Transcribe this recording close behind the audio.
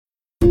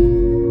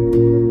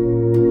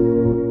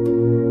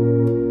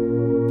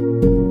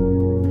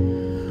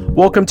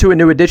Welcome to a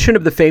new edition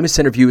of the Famous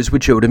Interviews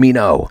with Joe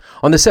Dimino.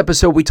 On this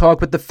episode, we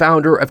talk with the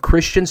founder of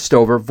Christian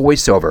Stover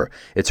VoiceOver.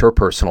 It's her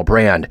personal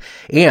brand.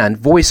 And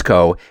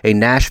VoiceCo, a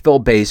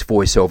Nashville-based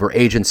voiceover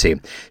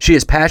agency. She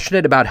is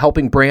passionate about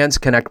helping brands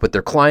connect with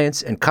their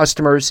clients and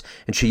customers,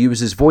 and she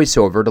uses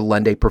VoiceOver to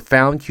lend a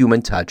profound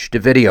human touch to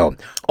video.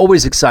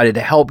 Always excited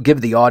to help give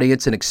the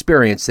audience an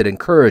experience that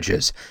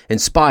encourages,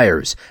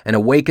 inspires, and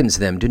awakens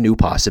them to new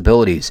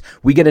possibilities.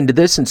 We get into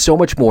this and so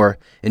much more.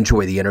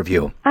 Enjoy the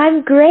interview.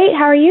 I'm great.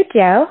 How are you,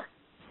 Joe?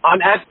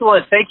 I'm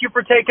excellent. Thank you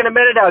for taking a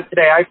minute out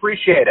today. I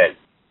appreciate it.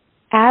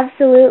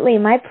 Absolutely.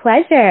 My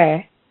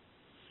pleasure.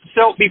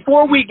 So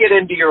before we get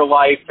into your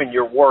life and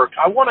your work,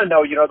 I want to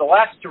know, the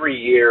last 3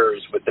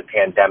 years with the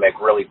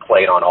pandemic really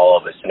played on all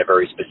of us in a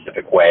very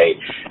specific way.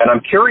 And I'm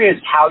curious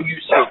how you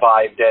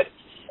survived it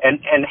and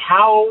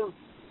how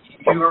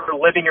you're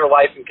living your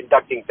life and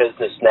conducting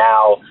business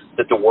now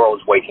that the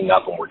world is waking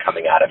up and we're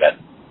coming out of it.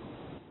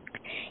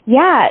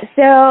 Yeah,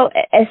 so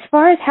as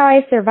far as how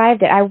I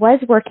survived it, I was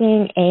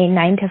working a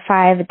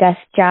 9-to-5 desk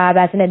job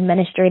as an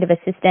administrative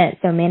assistant,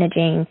 so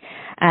managing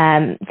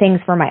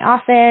things for my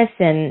office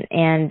and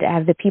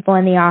the people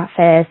in the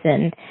office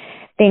and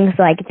things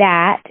like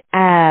that.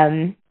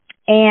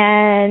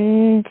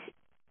 And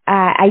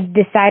I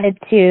decided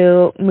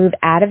to move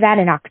out of that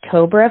in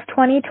October of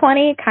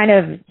 2020, kind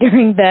of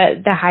during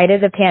the height of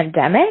the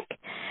pandemic.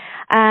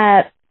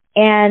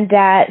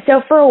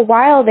 So for a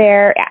while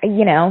there,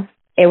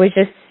 it was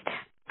just,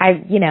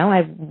 I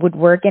would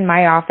work in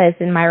my office,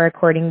 in my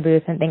recording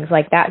booth and things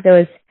like that. So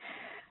it was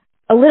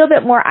a little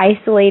bit more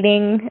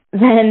isolating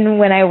than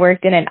when I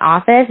worked in an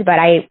office, but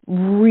I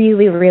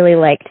really, really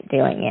liked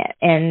doing it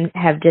and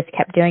have just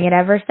kept doing it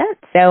ever since.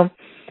 So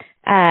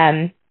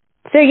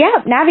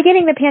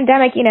navigating the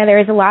pandemic, there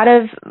was a lot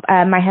of,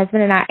 my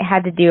husband and I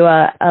had to do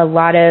a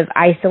lot of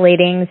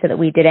isolating so that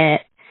we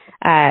didn't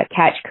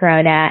catch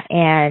corona.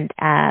 And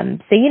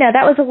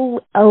that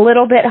was a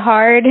little bit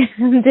hard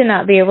to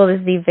not be able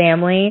to see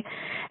family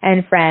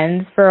and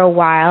friends for a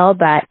while.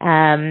 But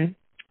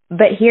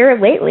here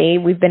lately,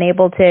 we've been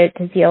able to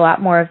see a lot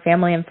more of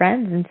family and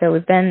friends. And so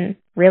we've been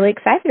really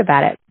excited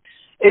about it.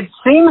 It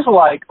seems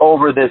like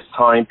over this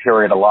time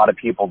period, a lot of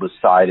people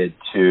decided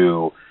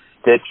to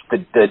ditch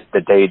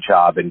the day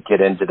job and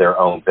get into their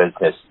own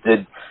business.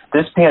 Did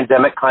this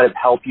pandemic kind of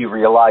help you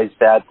realize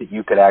that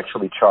you could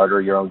actually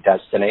charter your own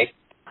destiny?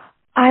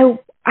 I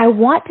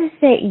want to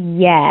say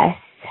yes.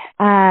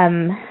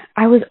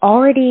 I was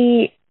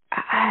already,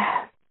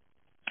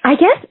 I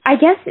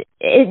guess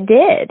it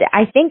did.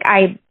 I think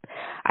I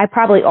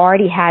probably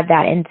already had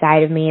that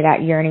inside of me,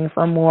 that yearning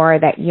for more,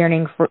 that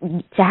yearning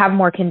to have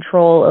more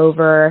control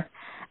over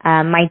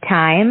my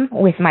time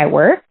with my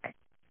work.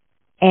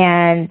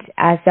 And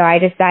so I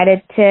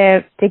decided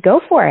to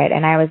go for it,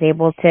 and I was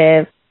able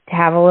to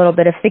have a little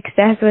bit of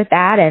success with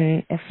that.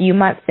 And a few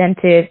months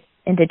into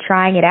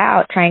trying it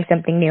out, trying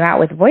something new out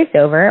with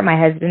VoiceOver, my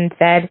husband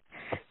said,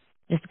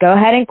 just go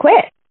ahead and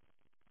quit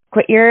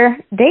your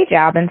day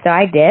job. And so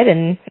I did,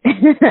 and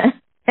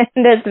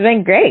it's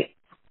been great.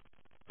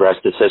 The rest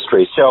is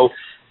history. So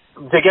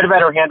to get a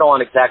better handle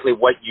on exactly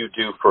what you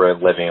do for a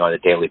living on a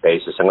daily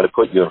basis, I'm going to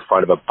put you in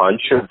front of a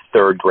bunch of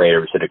third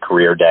graders at a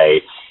career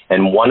day,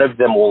 and one of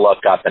them will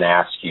look up and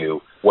ask you,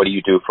 what do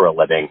you do for a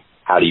living?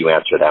 How do you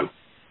answer them?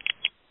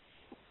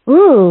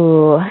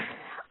 Ooh,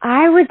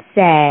 I would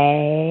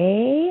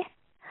say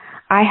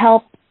I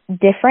help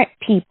different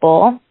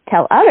people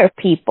tell other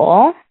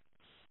people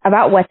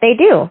about what they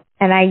do.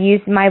 And I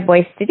use my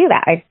voice to do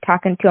that. I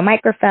talk into a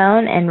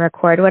microphone and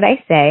record what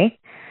I say,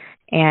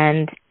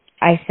 and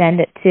I send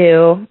it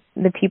to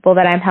the people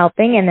that I'm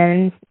helping, and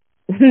then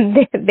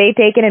they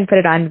take it and put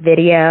it on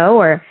video,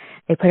 or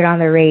they put it on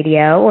the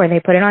radio, or they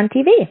put it on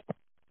TV.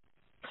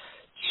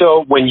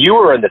 So when you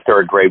were in the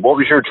third grade, what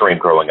was your dream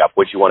growing up?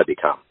 What did you want to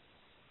become?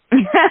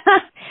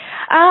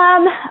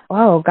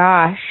 Oh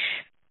gosh.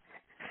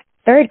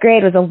 Third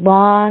grade was a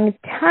long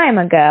time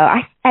ago.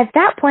 At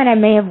that point, I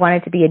may have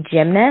wanted to be a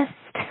gymnast.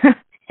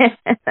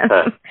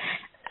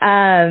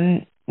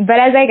 But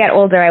as I got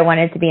older, I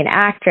wanted to be an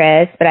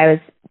actress, but I was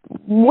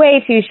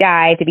way too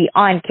shy to be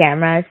on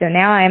camera. So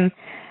now I'm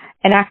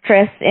an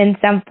actress in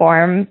some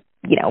form,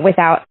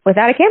 without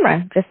a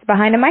camera, just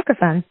behind a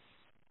microphone.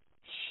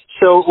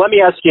 So let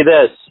me ask you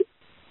this.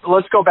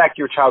 Let's go back to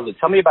your childhood.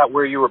 Tell me about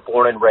where you were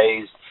born and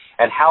raised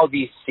and how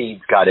these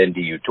seeds got into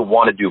you to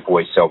want to do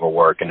voiceover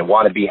work and to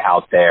want to be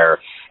out there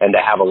and to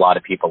have a lot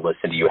of people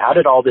listen to you. How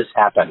did all this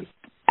happen?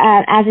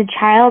 As a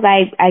child,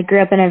 I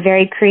grew up in a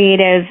very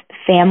creative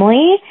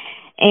family,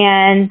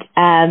 and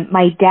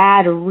my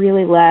dad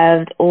really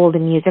loved old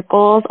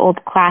musicals, old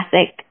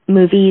classic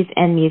movies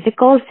and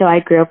musicals. So I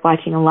grew up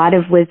watching a lot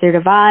of Wizard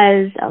of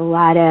Oz, a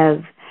lot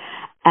of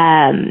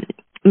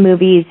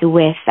movies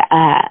with,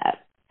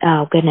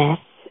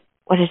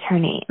 what is her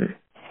name?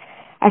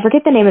 I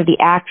forget the name of the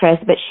actress,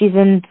 but she's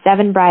in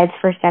Seven Brides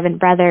for Seven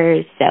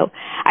Brothers. So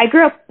I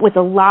grew up with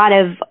a lot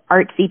of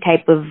artsy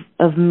type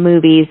of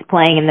movies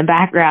playing in the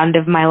background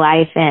of my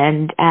life,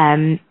 and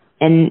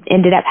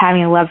ended up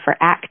having a love for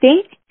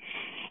acting.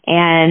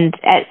 And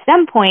at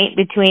some point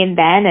between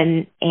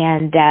then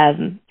and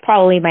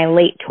probably my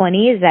late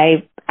 20s,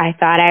 I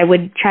thought I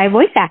would try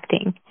voice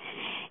acting.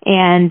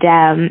 And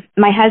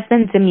my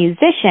husband's a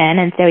musician,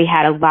 and so he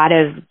had a lot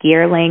of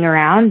gear laying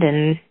around,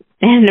 and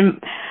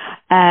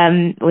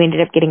we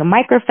ended up getting a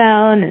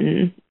microphone,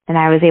 and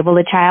I was able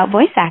to try out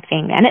voice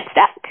acting, and it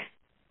stuck.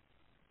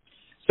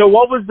 So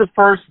what was the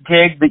first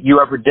gig that you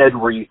ever did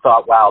where you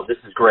thought, wow, this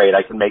is great,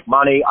 I can make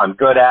money, I'm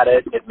good at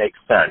it, it makes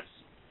sense?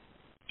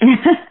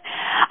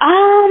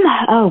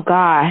 Oh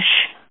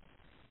gosh.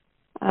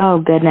 Oh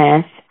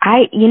goodness.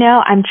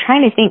 I'm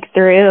trying to think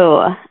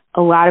through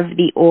a lot of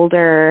the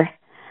older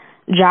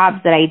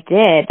jobs that I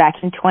did back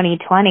in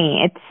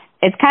 2020.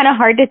 It's kind of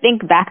hard to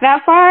think back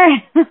that far.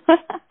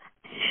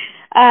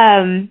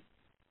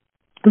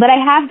 But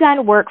I have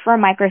done work for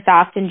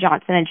Microsoft and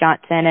Johnson &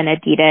 Johnson and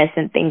Adidas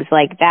and things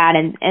like that.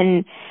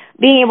 And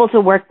being able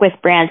to work with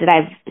brands that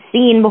I've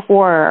seen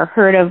before or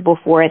heard of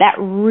before, that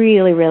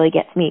really, really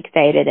gets me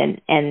excited.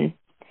 And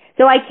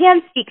so I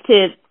can speak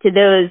to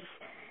those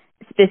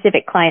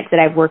specific clients that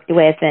I've worked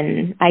with,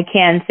 and I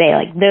can say,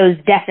 like, those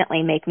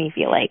definitely make me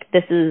feel like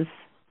this is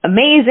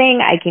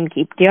amazing. I can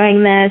keep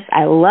doing this.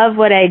 I love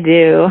what I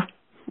do,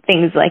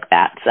 things like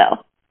that.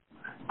 So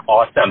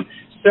awesome.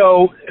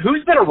 So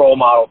who's been a role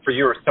model for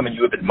you or someone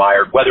you have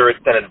admired, whether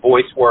it's been in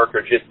voice work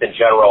or just in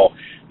general,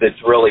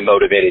 that's really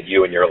motivated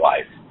you in your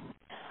life?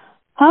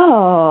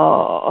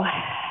 Oh,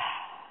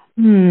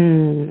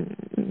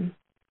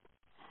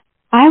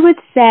 I would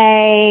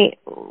say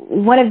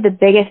one of the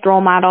biggest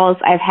role models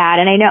I've had,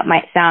 and I know it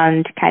might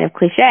sound kind of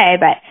cliche,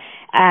 but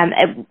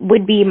it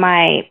would be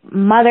my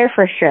mother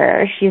for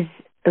sure. She's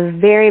a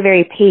very,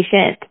 very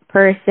patient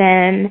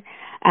person.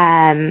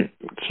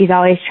 She's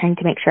always trying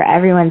to make sure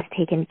everyone's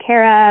taken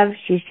care of.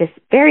 She's just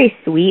very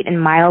sweet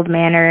and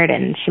mild-mannered,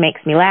 and she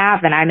makes me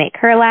laugh, and I make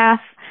her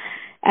laugh.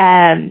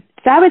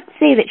 So I would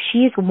say that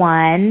she's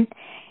one.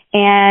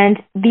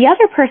 And the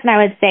other person I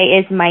would say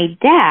is my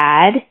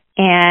dad.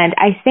 And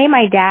I say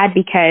my dad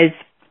because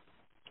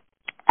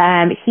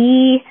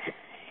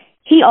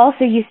he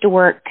also used to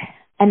work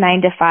a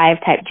 9-to-5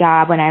 type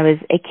job when I was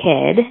a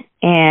kid,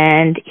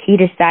 and he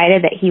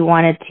decided that he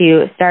wanted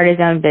to start his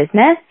own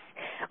business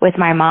with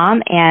my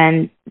mom,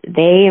 and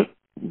they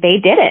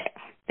did it.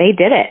 They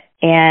did it.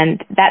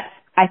 And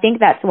I think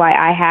that's why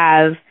I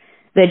have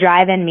the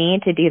drive in me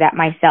to do that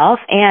myself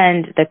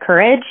and the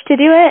courage to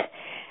do it,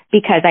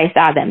 because I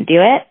saw them do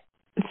it.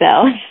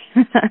 So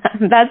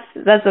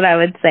that's what I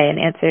would say in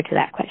answer to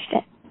that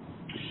question.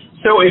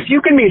 So if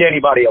you can meet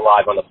anybody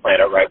alive on the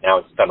planet right now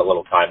and spend a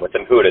little time with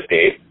them, who would it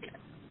be?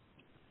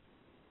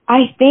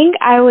 I think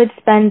I would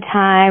spend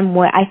time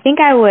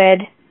I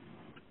would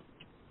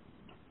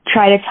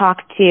try to talk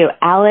to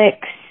Alex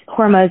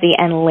Hormozi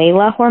and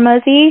Layla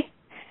Hormozi.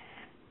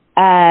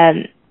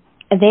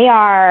 They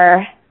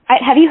are...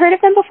 have you heard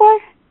of them before?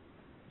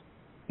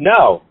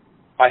 No,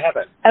 I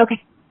haven't.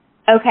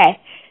 Okay.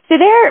 So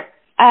they're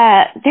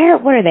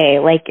what are they,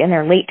 like in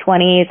their late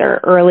 20s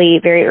or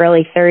very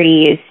early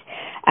 30s?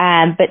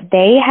 But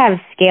they have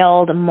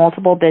scaled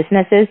multiple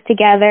businesses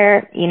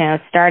together,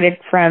 started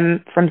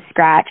from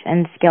scratch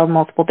and scaled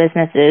multiple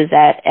businesses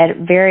at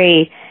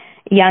very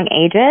young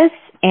ages.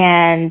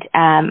 And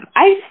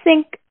I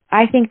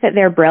think that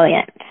they're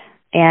brilliant,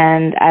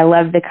 and I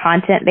love the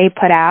content they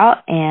put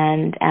out.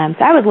 And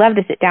so I would love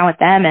to sit down with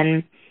them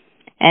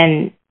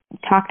and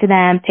talk to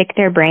them, pick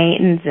their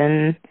brains,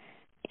 and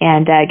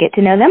get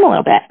to know them a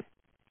little bit.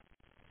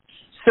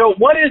 So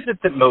what is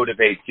it that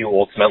motivates you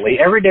ultimately?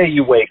 Every day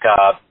you wake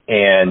up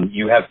and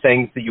you have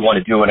things that you want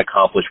to do and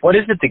accomplish. What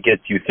is it that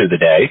gets you through the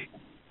day?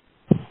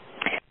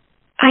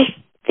 I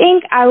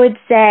think I would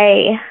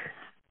say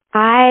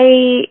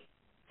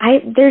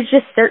there's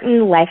just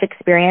certain life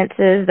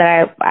experiences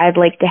that I'd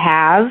like to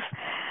have.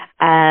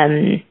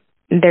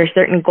 There's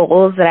certain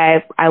goals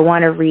that I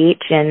want to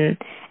reach, and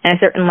a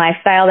certain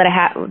lifestyle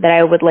that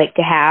I would like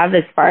to have,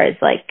 as far as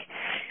like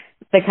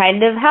the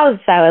kind of house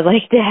I would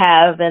like to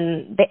have,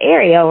 and the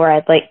area where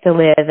I'd like to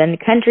live, and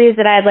countries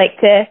that I'd like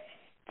to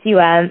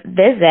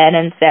visit.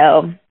 And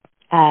so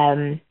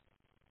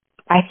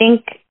I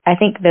think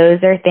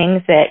those are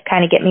things that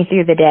kind of get me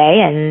through the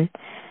day.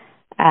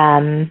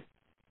 And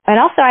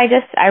also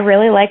I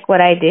really like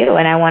what I do,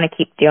 and I want to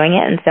keep doing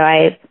it. And so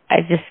I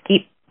just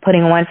keep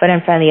putting one foot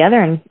in front of the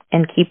other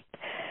and keep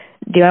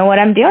doing what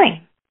I'm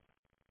doing.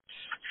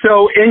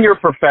 So in your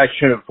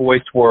profession of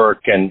voice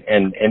work and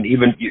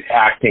even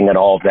acting and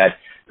all of that,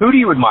 who do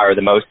you admire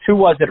the most? Who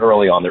was it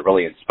early on that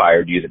really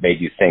inspired you, that made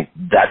you think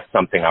that's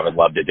something I would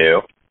love to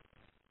do?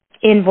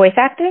 In voice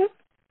acting?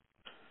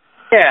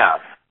 Yeah.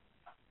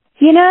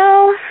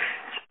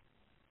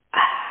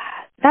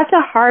 That's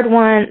a hard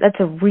one. That's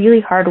a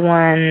really hard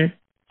one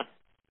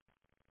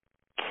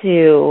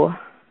to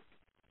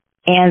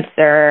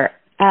answer.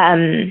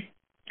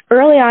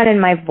 Early on in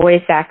my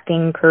voice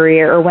acting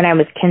career, or when I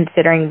was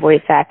considering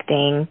voice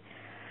acting,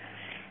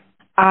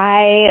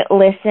 I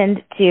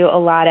listened to a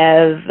lot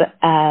of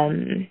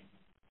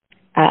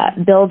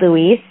Bill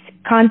DeWeese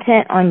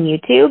content on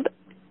YouTube,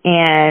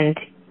 and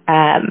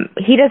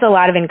he does a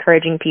lot of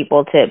encouraging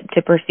people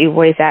to pursue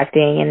voice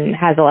acting and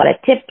has a lot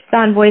of tips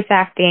on voice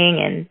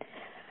acting.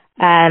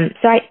 And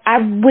so I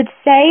would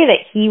say that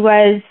he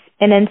was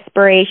an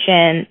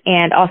inspiration,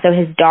 and also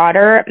his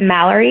daughter,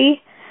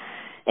 Mallory,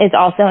 is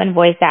also in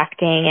voice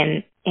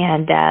acting.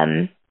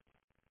 And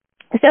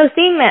so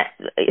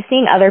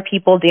seeing other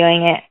people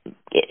doing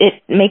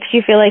it makes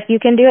you feel like you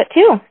can do it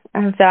too.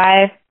 And so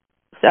I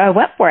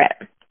went for it.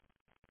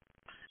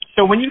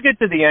 So when you get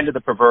to the end of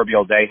the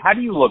proverbial day, how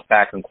do you look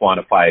back and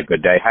quantify a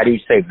good day? How do you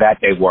say that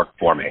day worked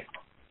for me?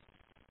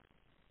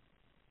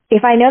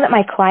 If I know that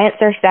my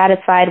clients are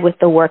satisfied with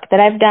the work that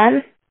I've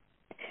done,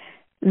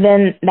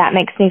 then that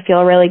makes me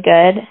feel really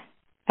good.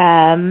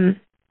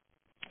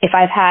 If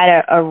I've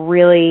had a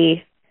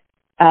really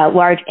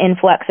large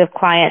influx of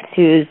clients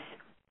whose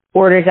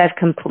orders I've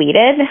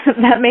completed,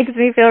 that makes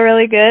me feel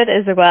really good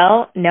as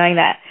well, knowing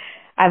that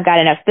I've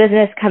got enough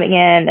business coming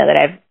in, know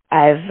that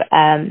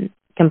I've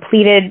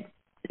completed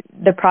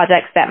the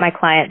projects that my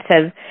clients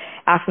have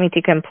asked me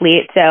to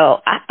complete.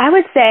 So I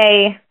would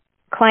say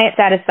client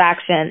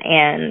satisfaction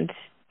and,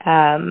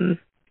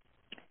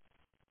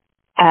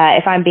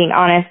 if I'm being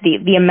honest,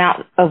 the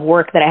amount of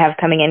work that I have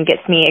coming in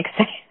gets me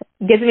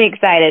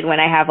excited when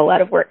I have a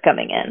lot of work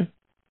coming in.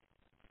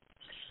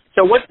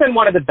 So what's been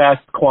one of the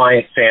best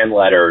client fan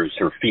letters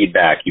or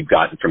feedback you've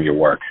gotten from your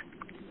work?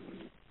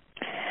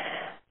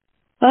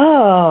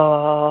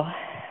 Oh,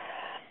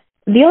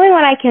 the only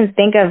one I can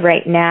think of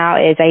right now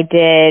is I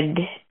did,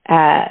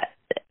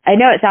 I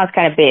know it sounds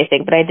kind of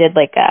basic, but I did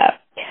like a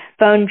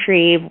phone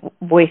tree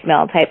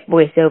voicemail type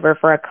voiceover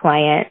for a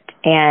client,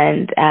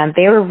 and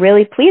they were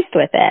really pleased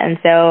with it. And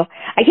so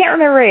I can't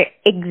remember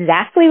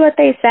exactly what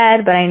they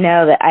said, but I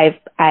know that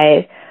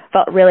I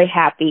felt really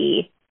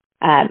happy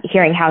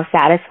hearing how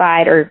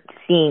satisfied, or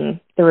seeing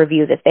the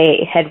review that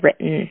they had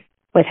written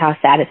with how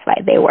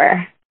satisfied they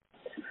were.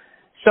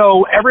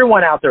 So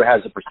everyone out there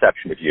has a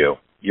perception of you,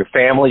 your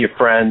family, your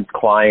friends,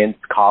 clients,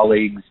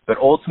 colleagues, but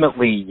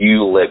ultimately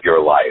you live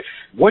your life.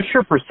 What's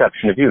your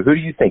perception of you? Who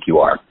do you think you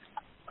are?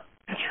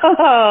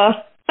 Oh,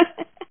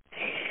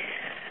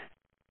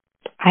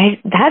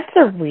 that's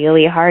a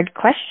really hard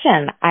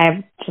question.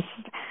 I'm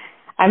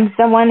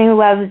someone who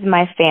loves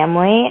my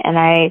family, and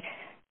I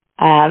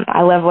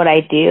love what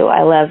I do.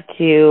 I love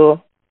to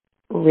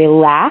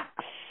relax.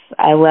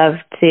 I love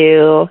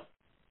to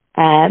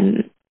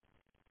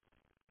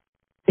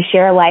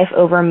share life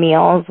over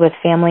meals with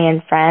family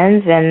and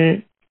friends,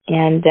 and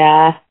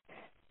so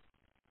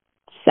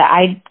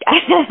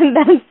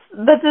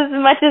that's as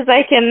much as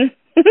I can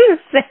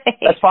say.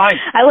 That's fine.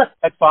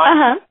 That's fine.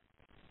 Uh-huh.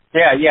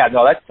 Yeah,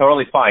 no, that's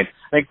totally fine.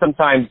 I think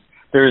sometimes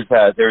there's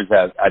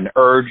an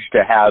urge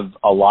to have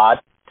a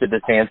lot to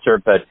this answer,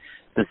 but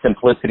the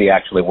simplicity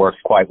actually works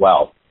quite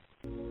well.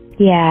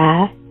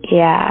 Yeah.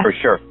 For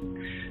sure.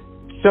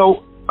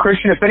 So,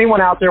 Christian, if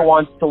anyone out there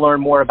wants to learn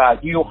more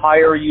about you,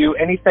 hire you,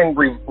 anything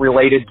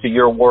related to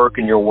your work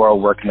and your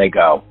world, where can they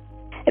go?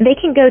 They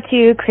can go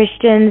to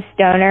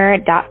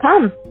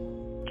christianstoner.com,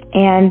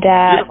 and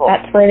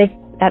that's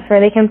where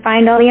they can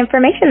find all the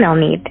information they'll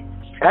need.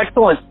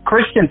 Excellent.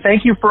 Christian,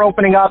 thank you for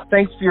opening up.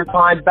 Thanks for your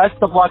time.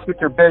 Best of luck with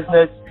your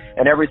business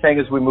and everything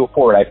as we move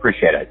forward. I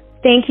appreciate it.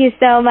 Thank you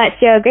so much,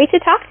 Joe. Great to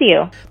talk to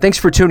you. Thanks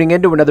for tuning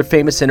in to another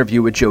famous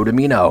interview with Joe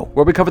Dimino,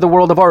 where we cover the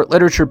world of art,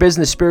 literature,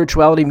 business,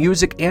 spirituality,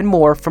 music, and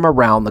more from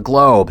around the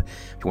globe.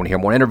 If you want to hear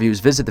more interviews,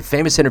 visit the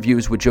Famous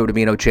Interviews with Joe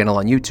Dimino channel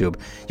on YouTube.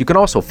 You can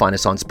also find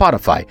us on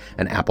Spotify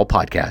and Apple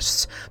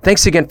Podcasts.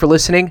 Thanks again for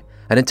listening,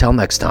 and until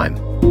next time.